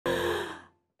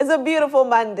a beautiful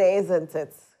Monday, isn't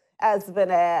it? It's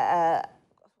been I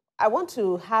want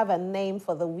to have a name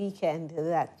for the weekend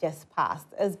that just passed.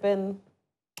 It's been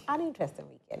an interesting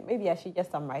weekend. Maybe I should just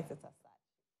summarize it as such.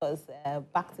 It was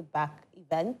back-to-back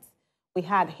events. We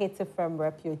had Hit FM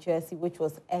Rep Your Jersey, which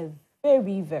was a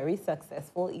very, very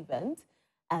successful event.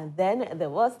 And then there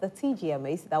was the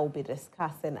TGMAs that we'll be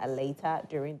discussing later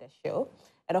during the show.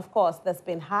 And of course, there's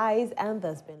been highs and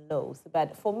there's been lows.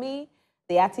 But for me,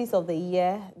 the Artist of the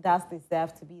Year does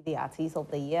deserve to be the Artist of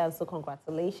the Year. So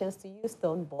congratulations to you,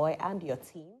 Stone Boy, and your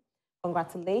team.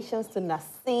 Congratulations to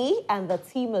Nasi and the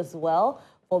team as well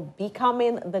for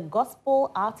becoming the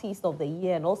Gospel Artist of the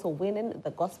Year and also winning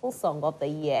the Gospel Song of the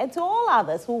Year. And to all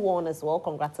others who won as well,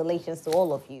 congratulations to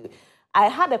all of you. I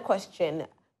had a question.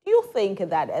 Do you think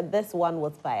that this one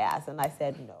was biased? And I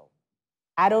said no.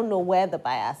 I don't know where the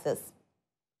bias is.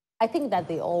 I think that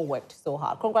they all worked so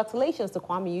hard. Congratulations to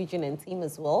Kwame Eugene and team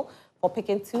as well for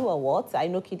picking 2 awards. I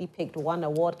know Kidi picked 1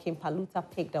 award, Kim Paluta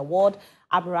picked an award,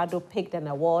 Aberado picked an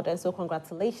award, and so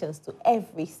congratulations to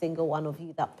every single one of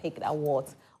you that picked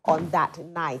awards on that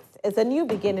night. It's a new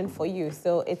beginning for you,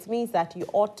 so it means that you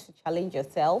ought to challenge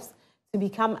yourselves to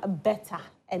become better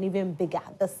and even bigger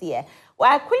this year.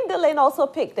 Well, Queen Delane also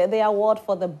picked the award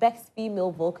for the best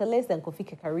female vocalist, and Kofi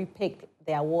Kekari picked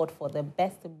the award for the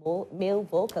best male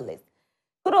vocalist.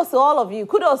 Kudos to all of you.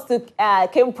 Kudos to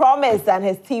Kim Promise and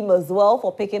his team as well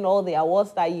for picking all the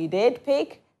awards that you did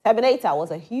pick. Terminator was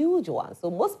a huge one.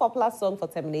 So most popular song for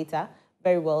Terminator,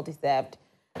 very well deserved.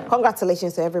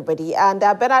 Congratulations to everybody. And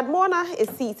Bernard Mona is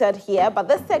seated here, but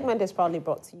this segment is proudly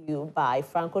brought to you by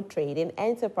Franco Trading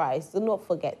Enterprise. Do not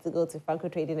forget to go to Franco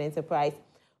Trading Enterprise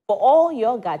for all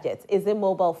your gadgets. Is it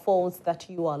mobile phones that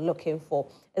you are looking for?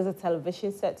 Is it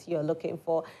television sets you're looking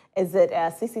for? Is it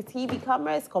CCTV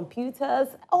cameras, computers,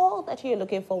 all that you're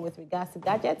looking for with regards to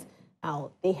gadgets?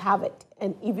 Now, they have it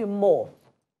and even more.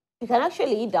 You can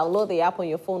actually download the app on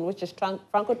your phone, which is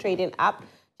Franco Trading app.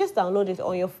 Just download it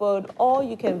on your phone, or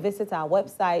you can visit our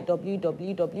website,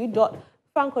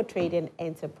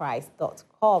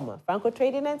 www.francotradingenterprise.com. Franco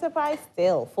Trading Enterprise,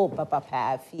 still full papa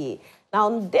pafi.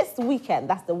 Now, this weekend,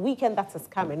 that's the weekend that is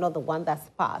coming, not the one that's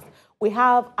passed. We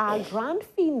have our grand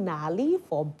finale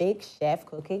for Big Chef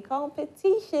Cooking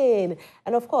Competition.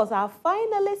 And of course, our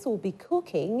finalists will be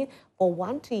cooking for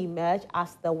one to emerge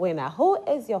as the winner. Who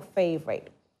is your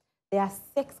favorite? There are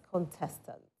 6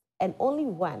 contestants, and only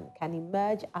one can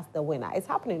emerge as the winner. It's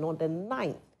happening on the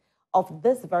 9th of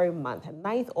this very month,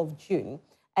 9th of June,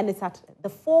 and it's at the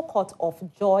forecourt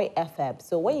of Joy FM.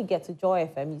 So when you get to Joy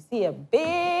FM, you see a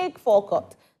big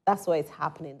forecourt. That's where it's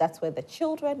happening. That's where the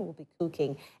children will be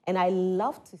cooking. And I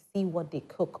love to see what they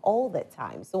cook all the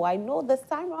time. So I know this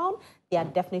time around, they are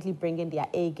definitely bringing their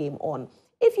A game on.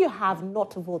 If you have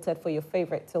not voted for your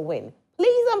favorite to win,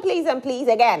 please and please and please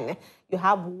again, you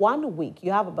have 1 week.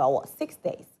 You have about, what, 6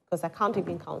 days? Because I can't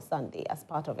even count Sunday as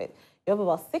part of it. You have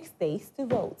about 6 days to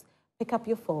vote. Pick up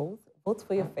your phones, vote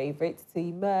for your favorites to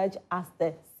emerge as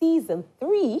the Season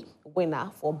 3 winner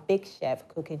for Big Chef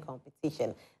Cooking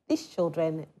Competition. These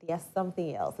children, they are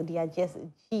something else. They are just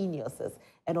geniuses.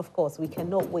 And of course, we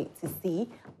cannot wait to see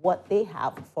what they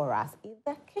have for us in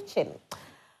the kitchen.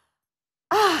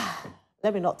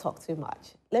 Let me not talk too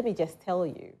much. Let me just tell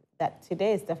you that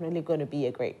today is definitely going to be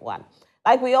a great one.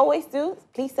 Like we always do,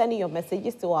 please send in your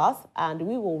messages to us and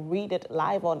we will read it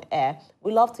live on air.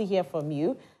 We love to hear from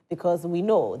you because we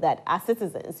know that as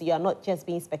citizens, you are not just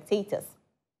being spectators,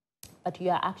 but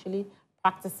you are actually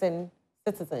practicing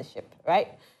citizenship, right?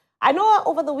 I know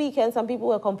over the weekend, some people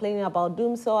were complaining about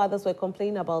doomsday, others were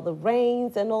complaining about the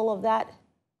rains and all of that.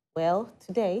 Well,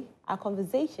 today, our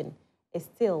conversation is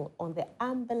still on the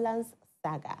ambulance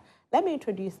saga. Let me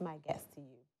introduce my guest to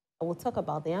you. And we'll talk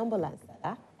about the ambulance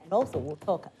saga. And also, we'll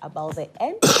talk about the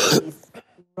NPP's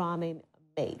running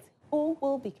mate. Who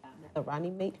will become the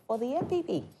running mate for the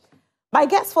NPP? My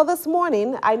guest for this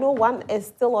morning, I know one is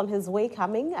still on his way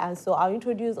coming, and so I'll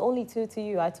introduce only 2 to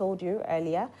you. I told you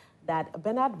earlier that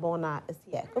Bernard Mona is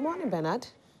here. Good morning, Bernard.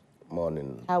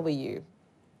 Morning. How are you?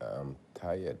 I'm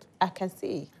tired. I can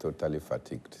see. Totally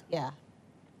fatigued. Yeah.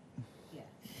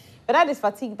 Bernard is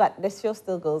fatigued, but the show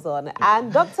still goes on.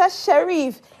 And Dr.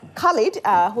 Sharif Khalid,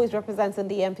 who is representing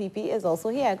the NPP, is also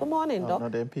here. Good morning, Doc.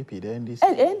 Not the NPP, the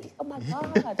NDC. Oh, my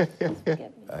God. Please forgive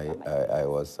me. I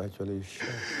was actually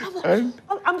shocked.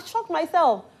 I'm shocked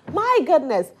myself. My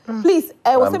goodness. Please.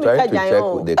 I'm trying to check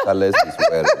the colors he's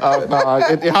wearing. No,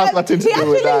 it has nothing to do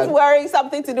with that. He actually is wearing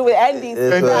something to do with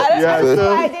NDC.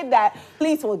 I did that.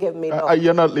 Please forgive me, Doc.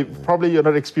 You're not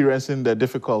experiencing the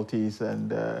difficulties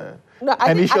and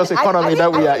issues economy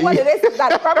that we are in. What it is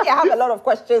that probably I have a lot of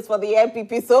questions for the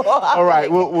NPP. So all right,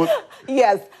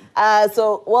 yes.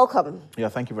 So welcome. Yeah,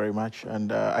 thank you very much.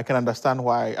 And I can understand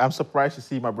why. I'm surprised to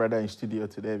see my brother in studio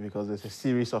today because there's a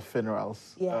series of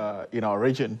funerals in our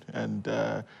region and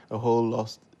a whole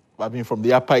lot. I mean, from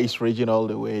the Upper East region all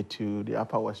the way to the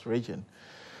Upper West region.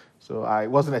 So I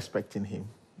wasn't expecting him.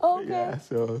 Okay. Yeah,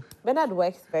 so Bernard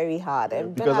works very hard.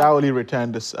 And because I only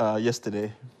returned this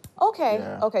yesterday. Okay.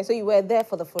 Yeah. Okay. So you were there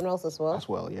for the funerals as well? As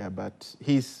well, yeah. But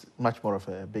he's much more of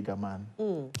a bigger man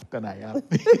than I am.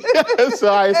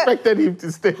 So I expected him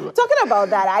to stay. Talking about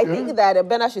that, I think that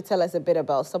Bernard should tell us a bit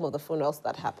about some of the funerals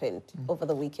that happened over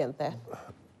the weekend there.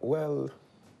 Well,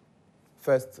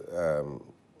 first,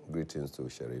 greetings to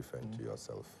Sheriff and to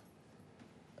yourself.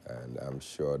 And I'm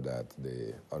sure that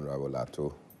the Honorable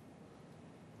Ato,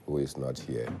 who is not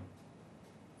here,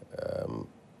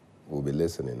 will be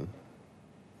listening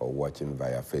or watching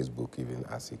via Facebook even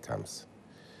as he comes.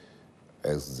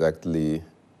 Exactly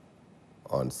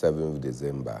on 7th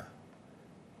December,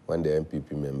 when the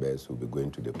NPP members will be going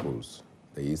to the polls,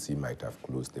 the EC might have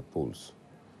closed the polls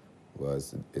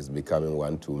because it's becoming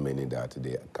one too many that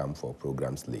they come for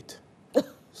programs late.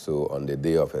 So on the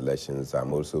day of elections,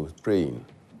 I'm also praying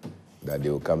that they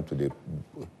will come to the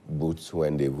booths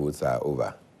when the votes are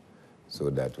over so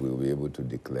that we'll be able to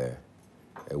declare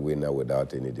a winner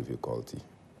without any difficulty.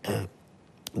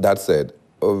 That said,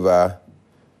 over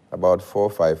about 4 or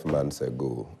 5 months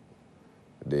ago,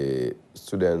 the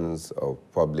students of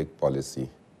public policy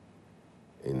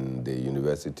in the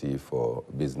University for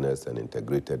Business and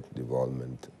Integrated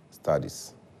Development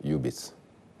Studies, UBIS,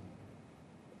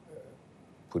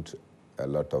 put a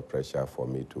lot of pressure for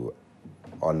me to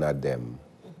honor them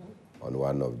on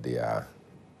one of their,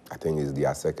 I think it's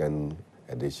their second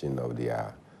edition of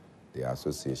their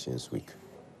association's week.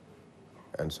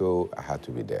 And so I had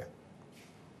to be there.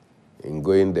 In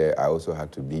going there, I also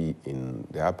had to be in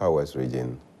the Upper West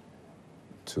region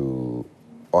to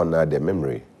honor the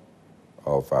memory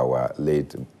of our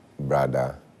late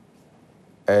brother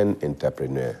and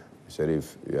entrepreneur.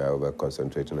 Sheriff, you are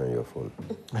over-concentrating on your phone.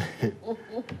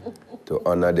 To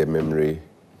honor the memory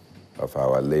of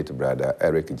our late brother,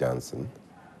 Eric Johnson.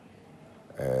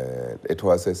 It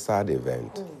was a sad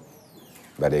event,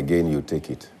 but again, you take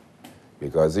it.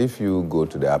 Because if you go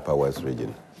to the Upper West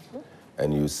region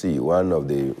and you see one of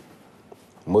the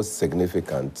most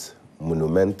significant,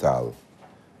 monumental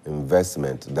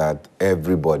investment that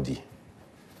everybody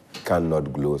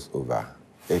cannot gloss over,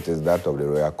 it is that of the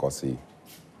Royal Corsi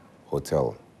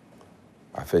Hotel,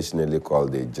 affectionately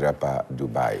called the Jirapa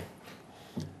Dubai.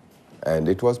 And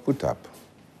it was put up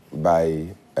by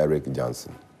Eric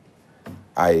Johnson.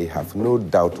 I have no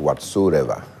doubt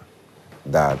whatsoever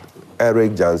that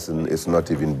Eric Johnson is not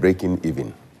even breaking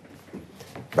even.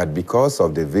 But because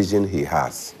of the vision he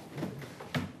has,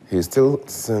 he still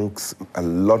sinks a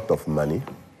lot of money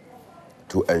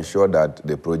to ensure that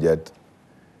the project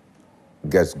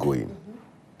gets going.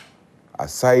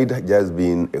 Aside just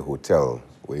being a hotel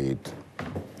with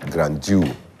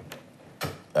grandeur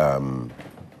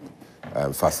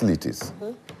facilities,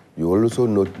 you also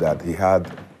note that he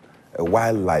had a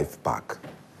wildlife park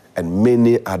and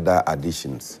many other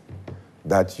additions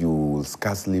that you will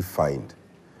scarcely find.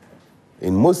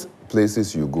 In most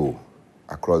places you go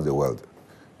across the world,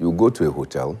 you go to a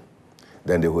hotel,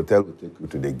 then the hotel will take you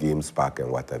to the games park and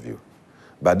what have you.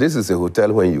 But this is a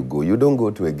hotel when you go. You don't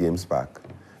go to a games park.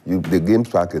 The games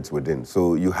park is within.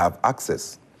 So you have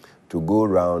access to go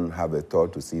around, have a tour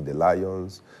to see the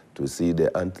lions, to see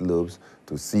the antelopes,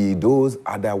 to see those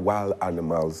other wild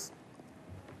animals,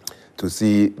 to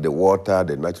see the water,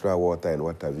 the natural water and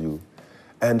what have you.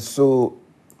 And so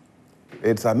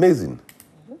it's amazing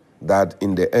that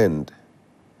in the end,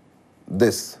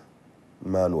 this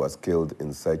man was killed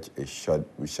in such a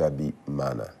shabby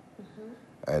manner.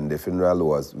 And the funeral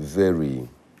was very,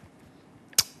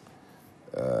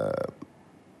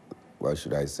 what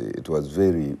should I say? It was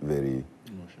very, very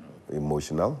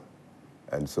emotional.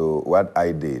 And so what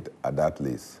I did at that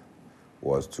place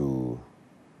was to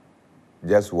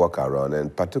just walk around,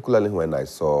 and particularly when I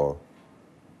saw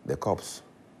the corpse,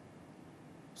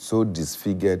 so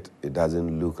disfigured, it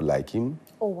doesn't look like him.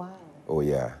 Oh, wow. Oh,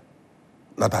 yeah.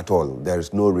 Not at all. There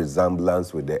is no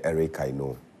resemblance with the Eric I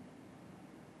know.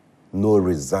 No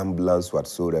resemblance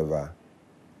whatsoever.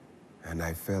 And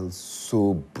I felt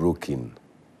so broken.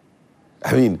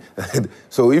 I mean,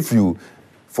 so if you,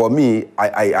 for me,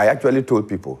 I actually told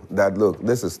people that, look,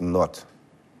 this is not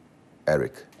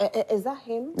Eric. Is that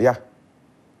him? Yeah.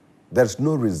 There's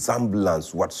no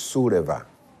resemblance whatsoever.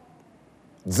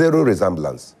 Zero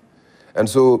resemblance. And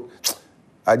so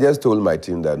I just told my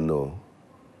team that, no,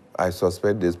 I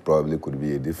suspect this probably could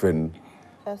be a different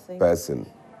person.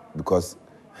 Because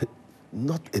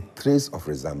not a trace of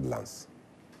resemblance.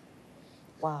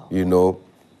 Wow. You know,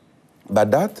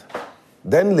 but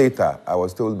then later I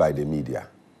was told by the media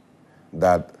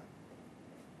that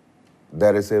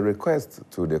there is a request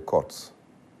to the courts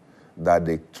that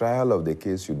the trial of the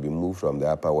case should be moved from the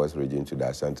Upper West region to the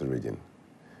Ashanti region.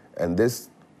 And this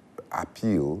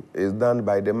appeal is done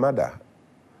by the mother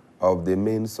of the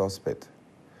main suspect.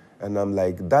 And I'm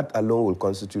like, that alone will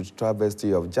constitute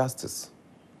travesty of justice.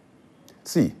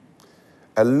 See,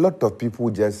 a lot of people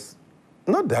just,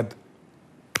 not that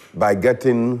by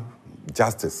getting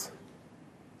justice,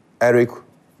 Eric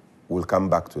will come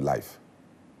back to life.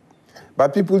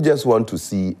 But people just want to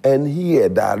see and hear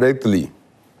directly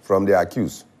from the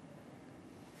accused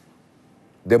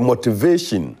the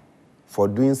motivation for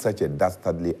doing such a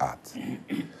dastardly act.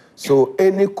 So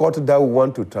any court that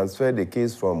want to transfer the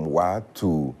case from Wa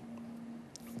to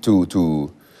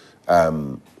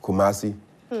Kumasi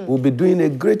will be doing a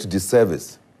great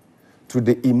disservice to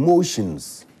the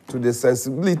emotions, to the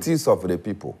sensibilities of the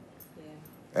people.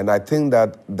 Yeah. And I think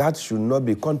that should not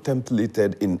be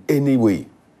contemplated in any way,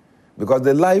 because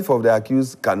the life of the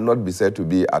accused cannot be said to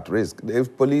be at risk. The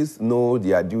police know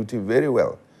their duty very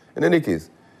well. In any case,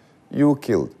 you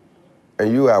killed,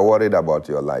 and you are worried about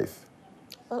your life.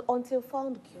 But until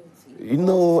found guilty. You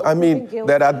know, I mean,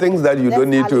 there are things that you don't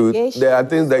need to, there are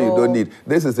things that you don't need.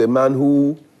 This is a man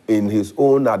who, in his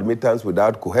own admittance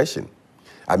without coercion,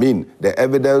 I mean, the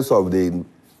evidence of the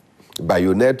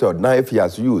bayonet or knife he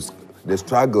has used, the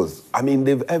struggles, I mean,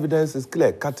 the evidence is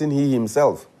clear, cutting he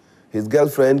himself. His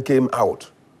girlfriend came out.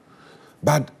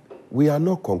 But we are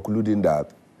not concluding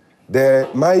that.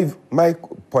 My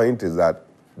point is that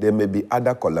there may be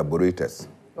other collaborators.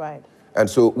 Right. And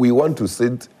so we want to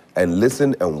sit and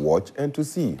listen and watch and to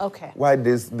see why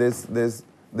this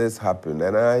happened.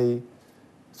 And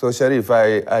so Sharif,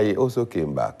 I also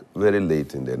came back very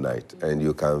late in the night, and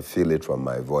you can feel it from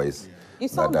my voice. You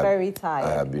sound very tired.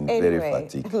 I have been very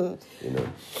fatigued, you know.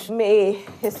 May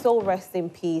his soul rest in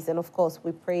peace, and of course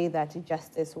we pray that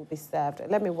justice will be served.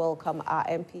 Let me welcome our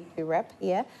NPP rep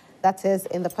here, that is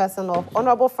in the person of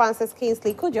Honorable Francis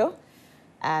Kingsley Kujo.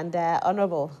 And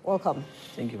Honorable, welcome.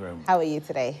 Thank you very much. How are you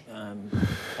today?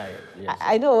 Tired, yes.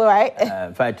 I know, right?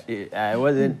 In fact, I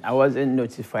wasn't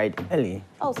notified early.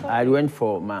 Oh, sorry. I went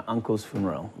for my uncle's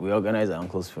funeral. We organized an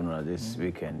uncle's funeral this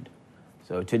weekend.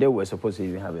 So today we're supposed to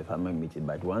even have a family meeting,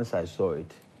 but once I saw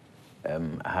it,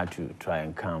 I had to try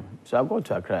and come. So I got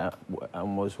to Accra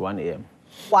almost 1 a.m.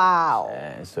 Wow.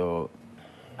 So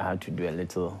I had to do a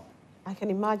little. I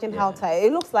can imagine how tired.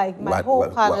 It looks like my whole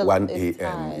panel 1 is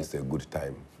a.m. tired. is a good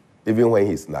time. Even when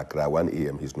he's in Accra, 1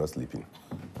 a.m. he's not sleeping.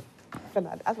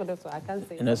 As for this one, I can't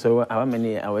say. You know, so how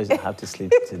many hours do I have to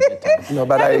sleep to bedtime? No,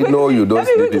 but I know you don't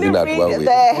sleep even at 1 a.m.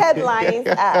 The headlines,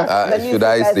 the should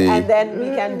I say? And then we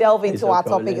can delve into our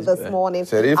topic this morning.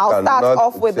 Sharif I'll start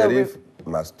off with Sharif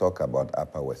must talk about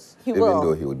Upper West, even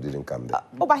though he didn't come there.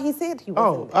 But he said he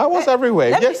wasn't there. I was everywhere.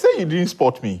 Yes, say you didn't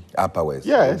spot me. Upper West,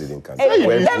 yes. he didn't come Let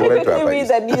there. me quickly read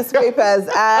the newspapers,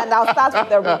 and I'll start with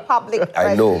the Republic Press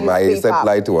I know, my newspaper.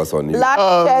 satellite was on you.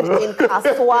 Bloodshed in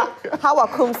Kaswa, Hawa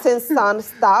Kumsin's son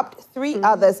stabbed, 3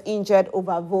 others injured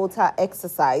over voter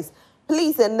exercise.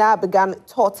 Police now began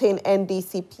taunting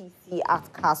NDC-PC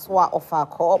at Kaswa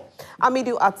Ofako.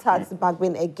 Amidu attacks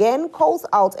Bagbin again, calls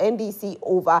out NDC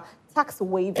over tax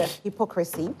waiver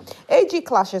hypocrisy. AG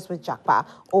clashes with Jakpa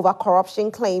over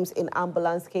corruption claims in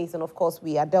ambulance case. And of course,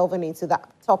 we are delving into that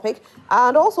topic.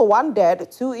 And also 1 dead,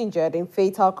 2 injured in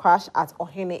fatal crash at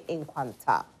Ohene in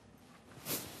Kwanta.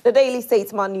 The Daily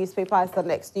Statesman newspaper is the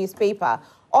next newspaper.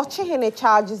 Ochihene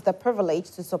charges the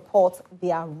privilege to support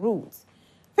their roots.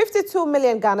 52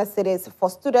 million Ghana cedis for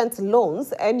student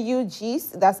loans.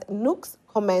 NUGs, that's NUCs,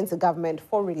 commends government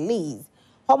for release.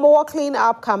 Homework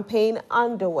clean-up campaign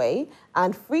underway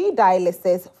and free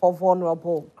dialysis for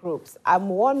vulnerable groups. I'm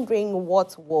wondering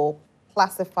what will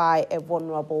classify a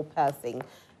vulnerable person,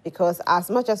 because as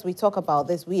much as we talk about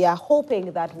this, we are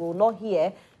hoping that we'll not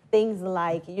hear things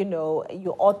like, you know,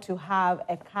 you ought to have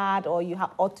a card or you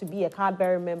ought to be a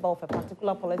card-bearing member of a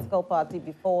particular political party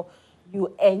before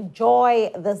you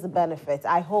enjoy this benefit.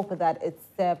 I hope that it's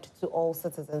served to all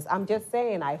citizens. I'm just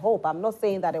saying, I hope. I'm not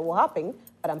saying that it will happen,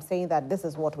 but I'm saying that this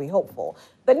is what we hope for.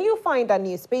 The New Finder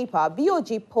newspaper,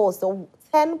 BOG posts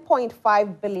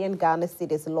 10.5 billion Ghana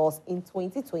cedis lost in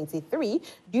 2023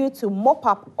 due to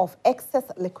mop-up of excess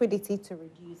liquidity to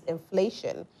reduce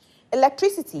inflation.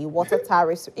 Electricity, water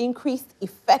tariffs increased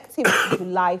effective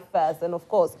July 1st. And of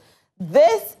course,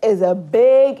 this is a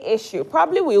big issue.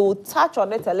 Probably we will touch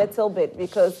on it a little bit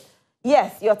because,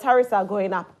 yes, your tariffs are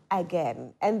going up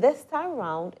again. And this time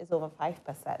round is over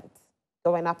 5%,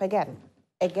 going up again.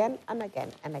 again and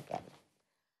again and again.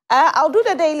 I'll do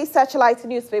the Daily Searchlight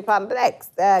newspaper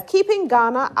next. Keeping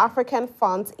Ghana African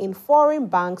funds in foreign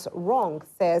banks wrong,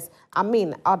 says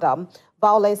Amin Adam.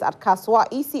 Violence at Kaswa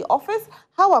EC office.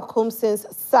 Hawa Kumsin's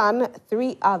son,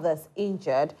 3 others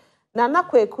injured. Nana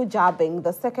Kweku Jabing,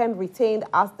 the second, retained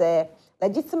as the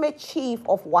legitimate chief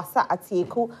of Wasa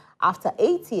Atieku after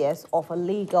 8 years of a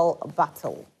legal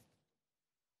battle.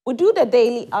 We do the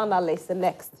Daily Analyst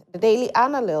next. The Daily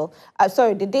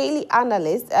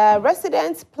Analyst.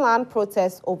 Residents plan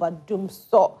protest over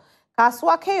Dumso.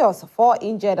 Kaswa chaos, 4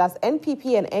 injured as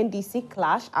NPP and NDC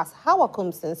clash as Hawa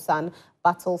Kumsin's son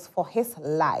battles for his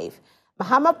life.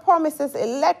 Mahama promises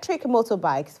electric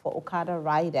motorbikes for Okada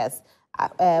riders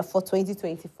for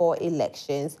 2024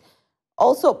 elections.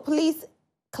 Also, police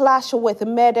clash with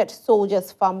murdered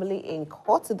soldiers' family in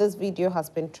court. This video has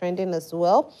been trending as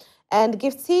well. And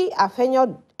Gifty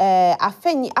Afeni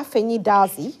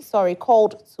Dazi,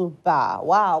 called to bar.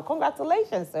 Wow,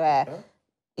 congratulations to her. Huh?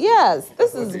 Yes,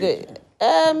 this is good.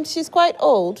 She's quite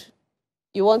old.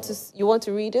 You want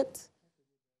to read it?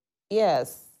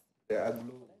 Yes.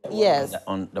 Yes.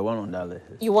 The one on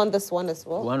dialysis. You want this one as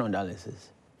well? The one on dialysis.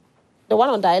 The one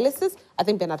on dialysis? I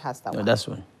think Bernard has that one. No, that's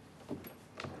one.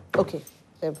 Okay.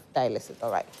 The dialysis, all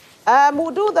right.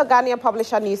 We'll do the Ghanaian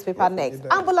Publisher newspaper next.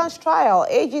 Ambulance trial.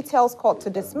 AG tells court to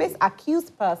dismiss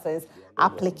accused person's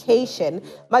application.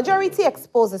 Majority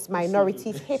exposes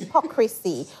minorities'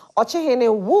 hypocrisy.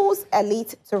 Ochehene woos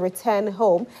elite to return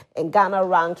home. And Ghana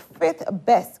ranked 5th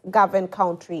best governed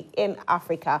country in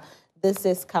Africa. This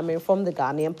is coming from the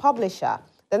Ghanaian Publisher.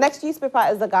 The next newspaper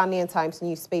is the Ghanaian Times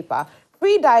newspaper.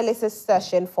 Free dialysis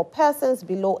session for persons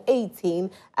below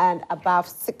 18 and above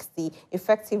 60,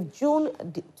 effective June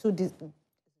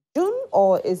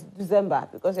or is December?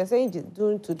 Because you're saying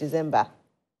June to December.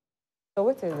 So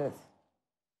what is it?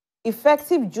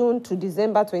 Effective June to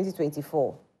December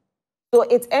 2024. So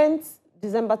it ends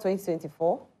December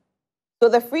 2024. So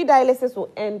the free dialysis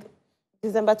will end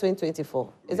December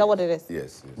 2024. Is that what it is?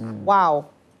 Yes. Wow.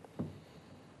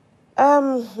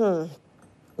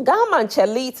 Government shall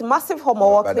lead massive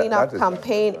homework cleanup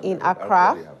campaign in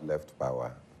Accra. They have left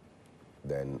power,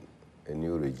 then a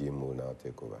new regime will now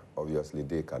take over. Obviously,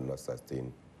 they cannot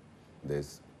sustain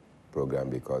this program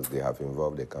because they have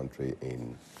involved the country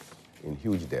in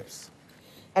huge debts.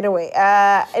 Anyway,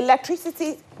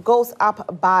 electricity goes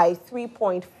up by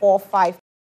 3.45